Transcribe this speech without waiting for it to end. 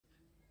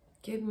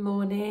Good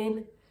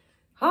morning.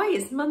 Hi,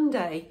 it's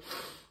Monday.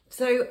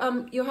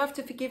 So you'll have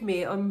to forgive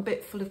me, I'm a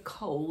bit full of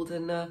cold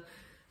and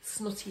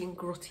snotty and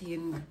grotty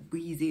and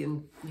wheezy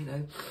and,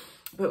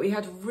 but we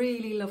had a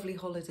really lovely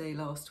holiday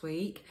last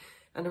week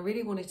and I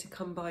really wanted to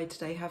come by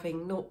today,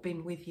 having not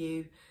been with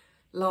you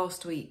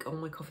last week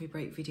on my coffee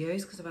break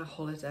videos because of our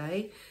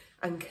holiday,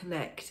 and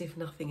connect, if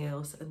nothing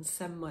else, and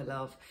send my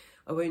love.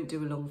 I won't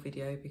do a long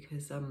video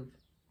because I'm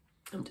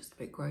just a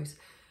bit gross.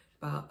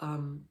 But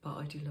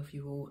I do love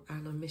you all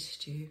and I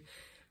missed you.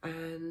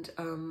 And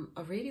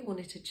I really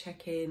wanted to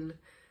check in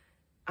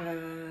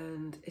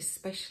and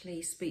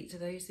especially speak to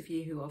those of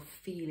you who are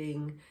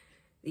feeling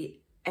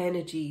the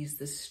energies,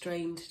 the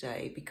strain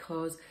today,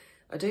 because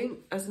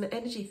as an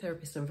energy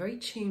therapist, I'm very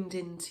tuned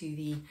into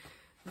the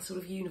sort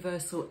of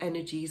universal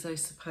energies, I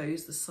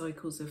suppose, the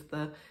cycles of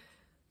the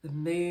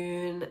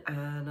moon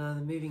and the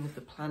moving of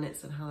the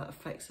planets and how that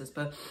affects us,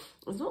 but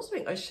it's not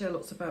something I share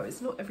lots about. It's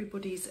not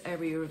everybody's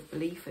area of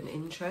belief and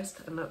interest,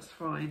 and that's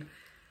fine.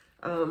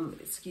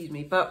 Excuse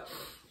me, but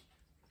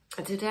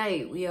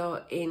today we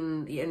are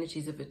in the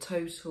energies of a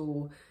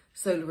total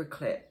solar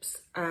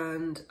eclipse,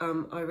 and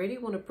I really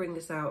want to bring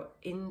this out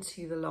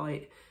into the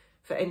light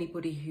for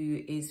anybody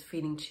who is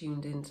feeling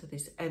tuned into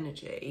this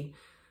energy,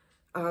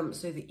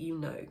 so that you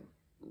know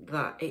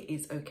that it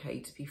is okay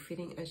to be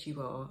feeling as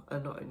you are.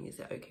 And not only is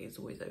it okay, it's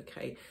always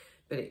okay,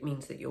 but it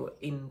means that you're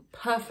in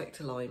perfect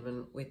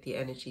alignment with the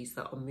energies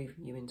that are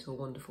moving you into a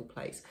wonderful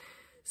place.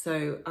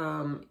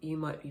 So you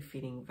might be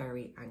feeling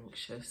very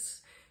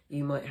anxious.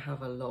 You might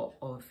have a lot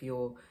of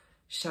your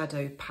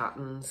shadow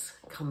patterns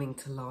coming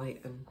to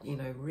light and,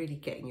 really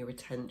getting your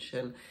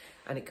attention,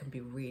 and it can be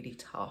really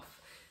tough.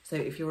 So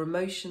if your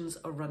emotions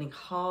are running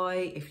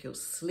high, if your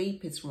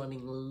sleep is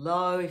running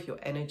low, if your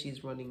energy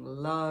is running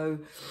low,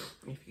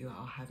 if you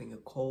are having a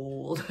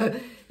cold,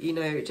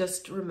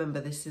 just remember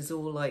this is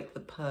all like the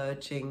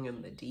purging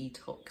and the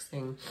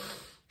detoxing,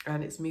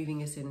 and it's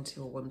moving us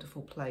into a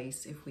wonderful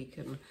place if we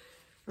can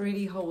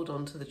really hold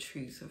on to the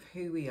truth of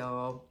who we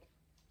are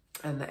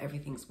and that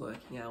everything's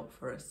working out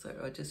for us. So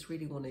I just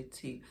really wanted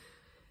to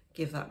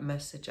give that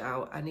message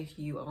out. And if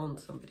you aren't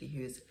somebody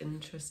who is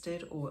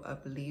interested or a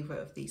believer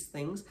of these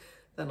things,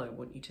 then I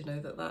want you to know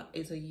that that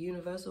is a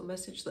universal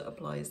message that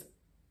applies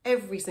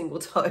every single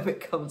time it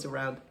comes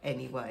around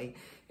anyway.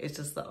 It's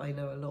just that I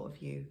know a lot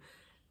of you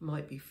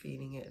might be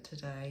feeling it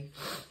today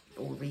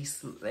or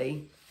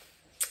recently.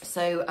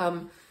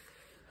 So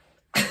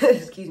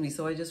excuse me,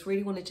 so I just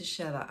really wanted to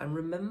share that, and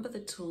remember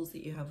the tools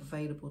that you have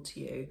available to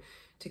you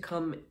to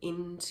come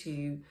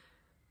into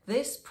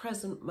this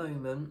present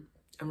moment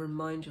and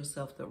remind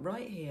yourself that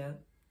right here,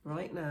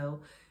 right now,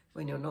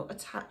 when you're not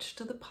attached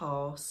to the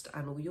past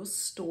and all your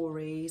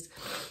stories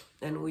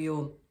and all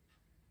your,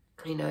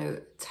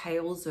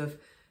 tales of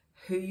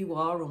who you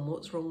are and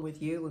what's wrong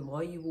with you and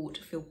why you ought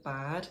to feel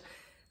bad,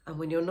 and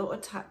when you're not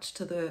attached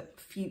to the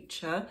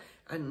future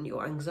and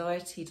your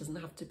anxiety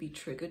doesn't have to be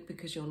triggered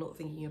because you're not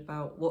thinking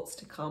about what's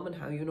to come and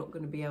how you're not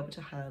going to be able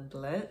to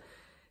handle it,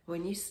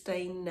 when you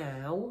stay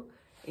now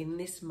in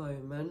this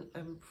moment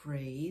and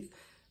breathe,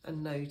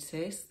 and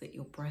notice that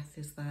your breath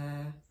is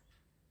there,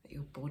 that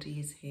your body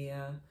is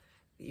here,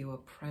 that you are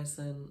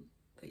present,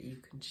 that you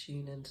can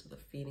tune into the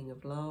feeling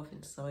of love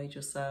inside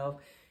yourself,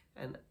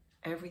 and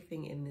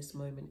everything in this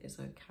moment is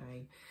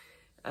okay.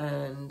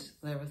 And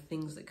there are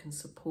things that can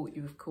support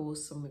you, of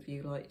course. Some of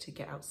you like to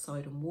get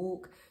outside and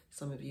walk.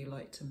 Some of you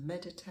like to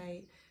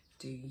meditate,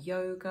 do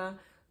yoga.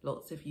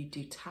 Lots of you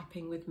do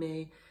tapping with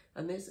me.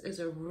 And this is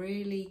a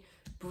really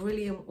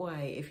brilliant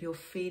way. If you're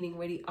feeling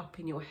really up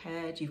in your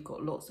head, you've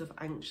got lots of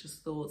anxious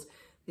thoughts,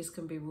 this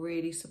can be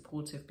really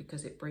supportive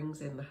because it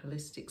brings in the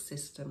holistic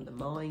system, the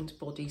mind,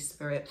 body,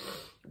 spirit,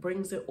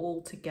 brings it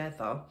all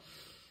together.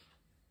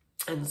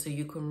 And so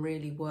you can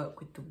really work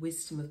with the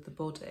wisdom of the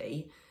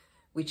body,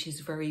 which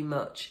is very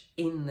much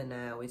in the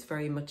now, it's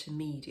very much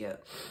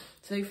immediate.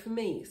 So for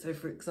me,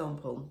 for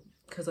example,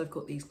 because I've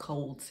got these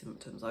cold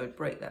symptoms, I would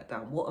break that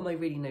down. What am I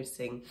really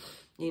noticing?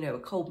 A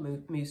cold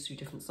moves through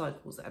different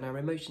cycles and our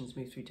emotions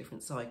move through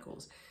different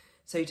cycles.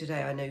 So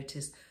today I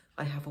noticed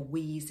I have a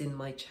wheeze in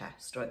my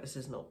chest, right? This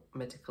is not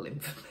medical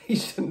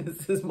information.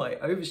 This is my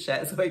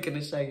overshare. So I'm going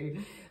to show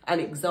you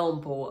an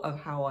example of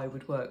how I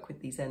would work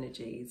with these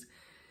energies.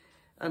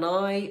 And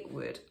I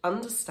would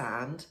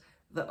understand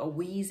that a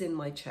wheeze in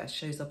my chest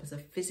shows up as a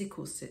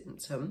physical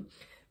symptom,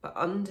 but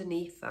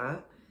underneath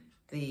that,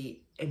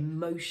 the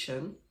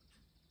emotion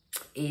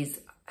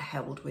is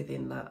held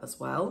within that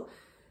as well.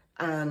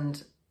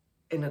 And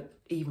in an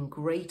even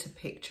greater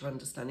picture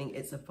understanding,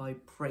 it's a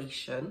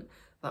vibration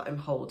that I'm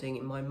holding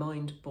in my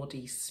mind,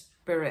 body,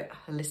 spirit,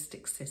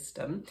 holistic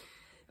system.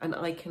 And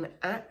I can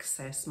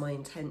access my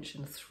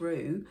intention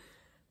through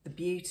the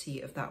beauty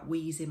of that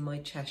wheeze in my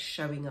chest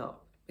showing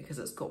up, because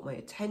it's got my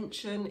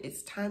attention,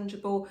 it's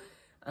tangible,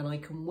 and I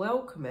can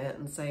welcome it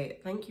and say,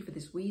 thank you for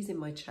this wheeze in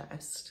my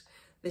chest.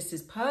 This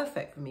is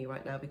perfect for me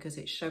right now because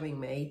it's showing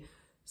me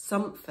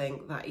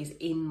something that is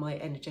in my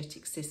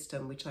energetic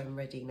system, which I'm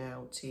ready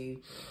now to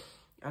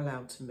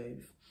allow to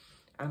move.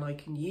 And I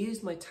can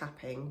use my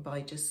tapping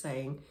by just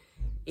saying,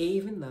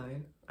 even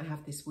though I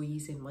have this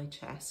wheeze in my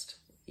chest,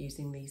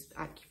 using these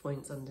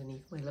acupoints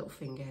underneath my little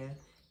finger here,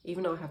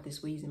 even though I have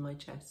this wheeze in my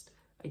chest,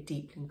 I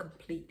deeply and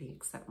completely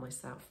accept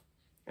myself.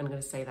 And I'm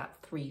going to say that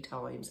 3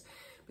 times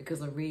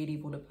because I really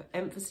want to put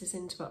emphasis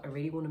into it. I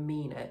really want to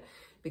mean it,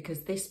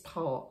 because this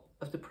part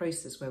of the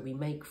process where we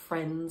make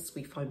friends,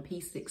 we find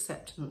peace,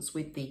 acceptance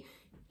with the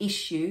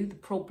issue, the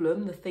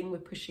problem, the thing we're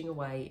pushing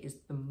away, is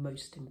the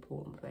most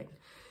important thing.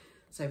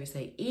 So we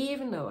say,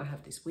 even though I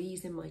have this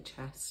wheeze in my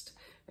chest,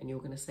 and you're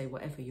going to say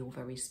whatever your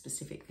very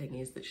specific thing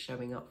is that's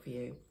showing up for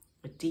you,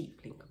 I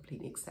deeply and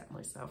completely accept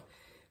myself.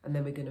 And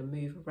then we're going to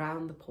move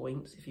around the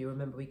points. If you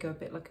remember, we go a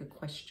bit like a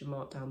question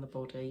mark down the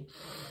body,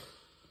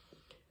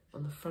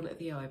 on the front of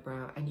the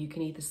eyebrow. And you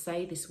can either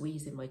say this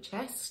wheeze in my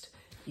chest,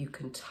 you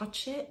can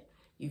touch it,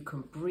 you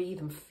can breathe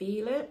and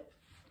feel it,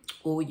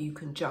 or you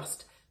can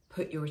just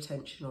put your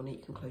attention on it.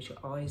 You can close your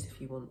eyes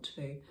if you want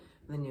to. And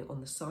then you're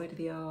on the side of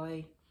the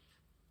eye,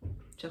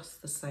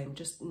 just the same.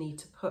 Just need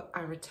to put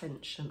our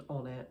attention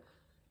on it,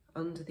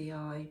 under the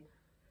eye.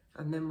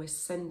 And then we're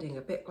sending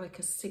a bit like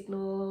a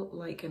signal,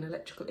 like an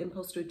electrical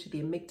impulse through to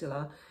the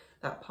amygdala,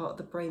 that part of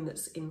the brain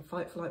that's in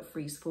fight, flight,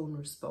 freeze, fawn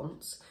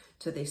response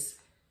to this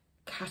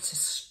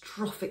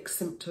catastrophic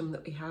symptom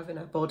that we have in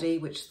our body,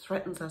 which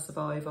threatens our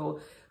survival.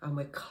 And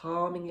we're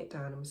calming it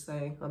down and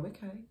saying, I'm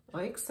okay,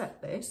 I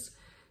accept this,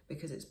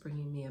 because it's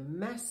bringing me a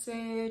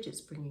message,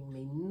 it's bringing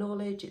me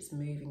knowledge, it's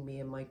moving me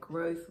in my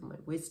growth and my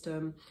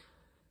wisdom,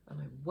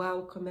 and I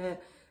welcome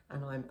it.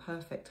 And I'm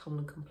perfect, whole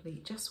and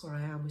complete, just where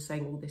I am. We're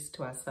saying all this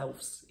to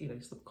ourselves, you know,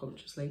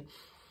 subconsciously,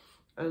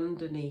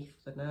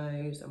 underneath the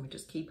nose. And we're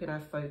just keeping our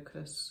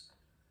focus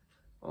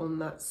on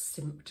that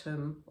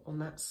symptom, on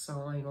that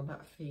sign, on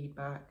that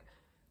feedback,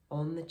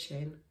 on the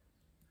chin.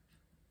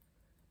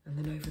 And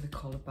then over the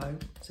collarbone.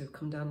 So we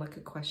come down like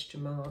a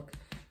question mark.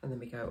 And then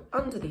we go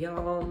under the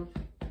arm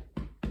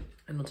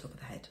and on top of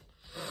the head.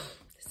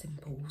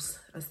 Simples,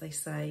 as they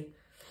say.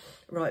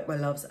 Right, my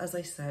loves, as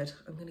I said,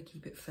 I'm going to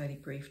keep it fairly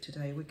brief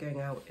today. We're going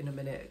out in a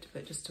minute,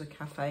 but just to a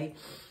cafe.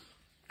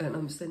 And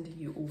I'm sending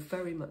you all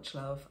very much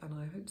love, and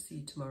I hope to see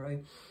you tomorrow.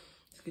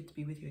 It's good to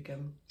be with you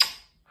again.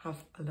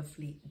 Have a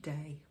lovely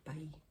day.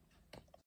 Bye.